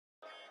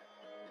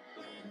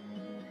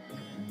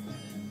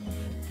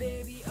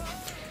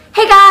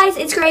Hey guys,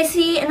 it's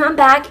Gracie and I'm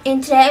back,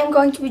 and today I'm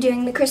going to be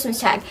doing the Christmas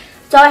tag.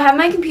 So I have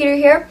my computer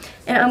here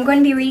and I'm going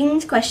to be reading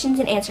these questions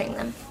and answering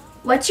them.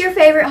 What's your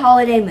favorite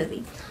holiday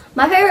movie?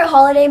 My favorite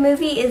holiday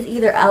movie is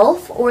either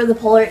Elf or The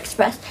Polar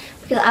Express,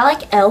 because I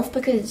like Elf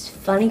because it's a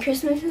funny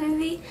Christmas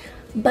movie,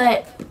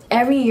 but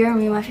every year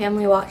me and my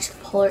family watch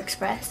The Polar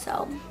Express,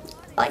 so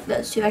I like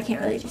those two. I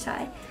can't really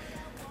decide.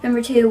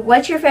 Number 2,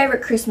 what's your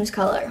favorite Christmas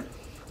color?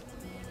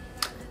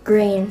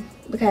 Green,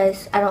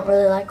 because I don't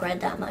really like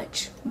red that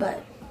much,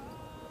 but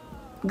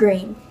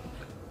green.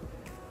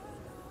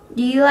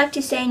 Do you like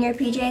to stay in your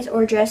PJs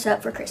or dress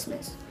up for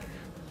Christmas?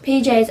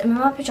 PJs. I'm in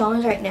my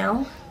pajamas right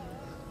now,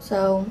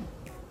 and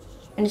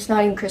it's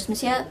not even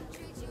Christmas yet.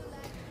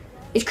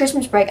 It's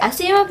Christmas break. I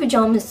stay in my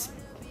pajamas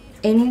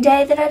any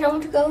day that I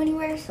don't have to go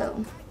anywhere,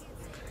 so.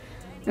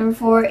 Number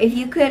 4, if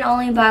you could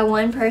only buy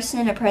one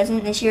person a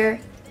present this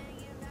year,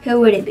 who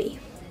would it be?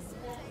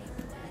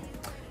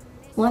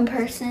 One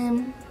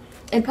person,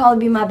 it'd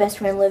probably be my best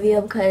friend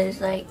Livia, because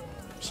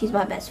she's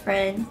my best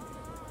friend.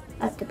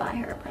 I have to buy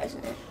her a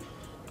present.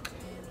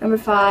 Number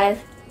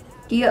 5,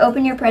 do you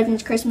open your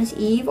presents Christmas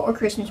Eve or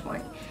Christmas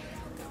morning?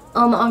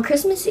 On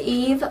Christmas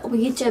Eve,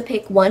 we get to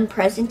pick one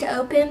present to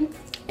open,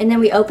 and then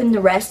we open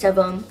the rest of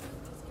them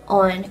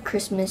on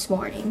Christmas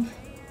morning.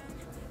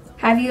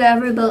 Have you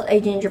ever built a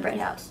gingerbread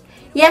house?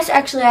 Yes,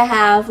 actually I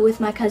have, with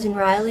my cousin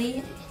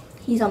Riley.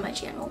 He's on my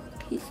channel.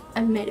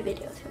 I've made a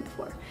video with him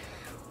before.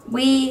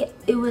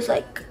 It was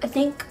I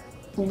think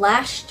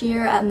last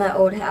year at my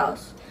old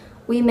house,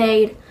 we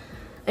made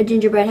a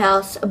gingerbread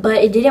house, but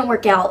it didn't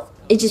work out.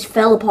 It just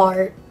fell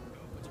apart,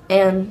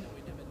 and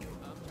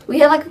we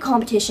had a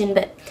competition,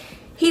 but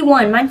he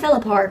won. Mine fell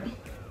apart.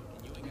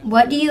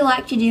 What do you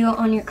like to do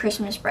on your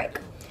Christmas break?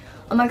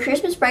 On my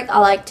Christmas break, I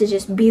like to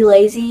just be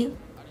lazy,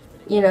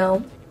 sit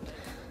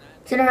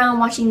around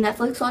watching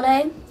Netflix all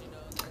day,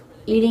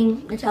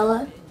 eating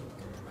Nutella.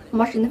 I'm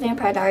watching The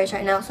Vampire Diaries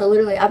right now, so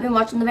literally I've been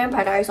watching The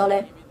Vampire Diaries all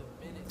day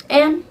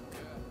and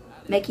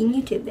making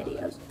YouTube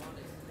videos.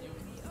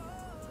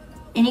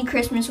 Any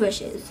Christmas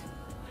wishes?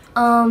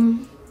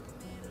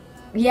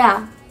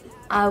 Yeah,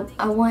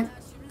 I want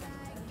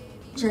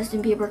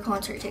Justin Bieber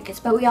concert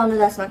tickets, but we all know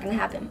that's not going to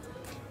happen.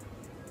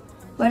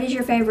 What is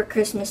your favorite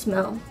Christmas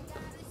smell?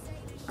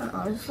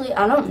 Honestly,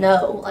 I don't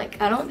know.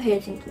 I don't pay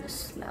attention to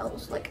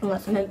smells,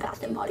 unless I'm in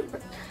Bath and Body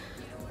Works.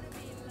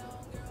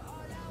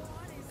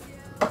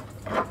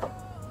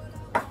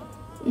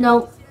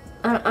 Nope,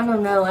 I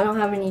don't know. I don't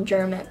have any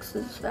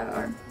Germ-X's that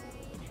are.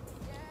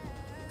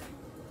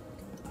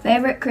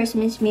 Favorite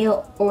Christmas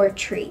meal or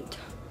treat?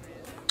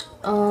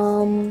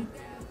 I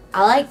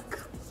like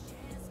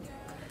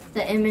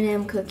the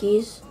M&M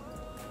cookies.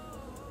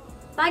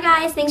 Bye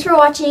guys, thanks for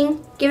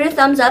watching. Give it a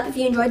thumbs up if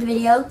you enjoyed the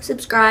video.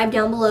 Subscribe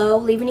down below,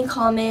 leave any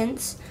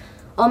comments.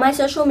 All my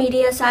social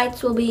media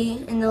sites will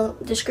be in the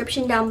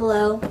description down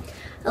below.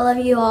 I love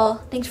you all.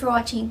 Thanks for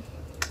watching.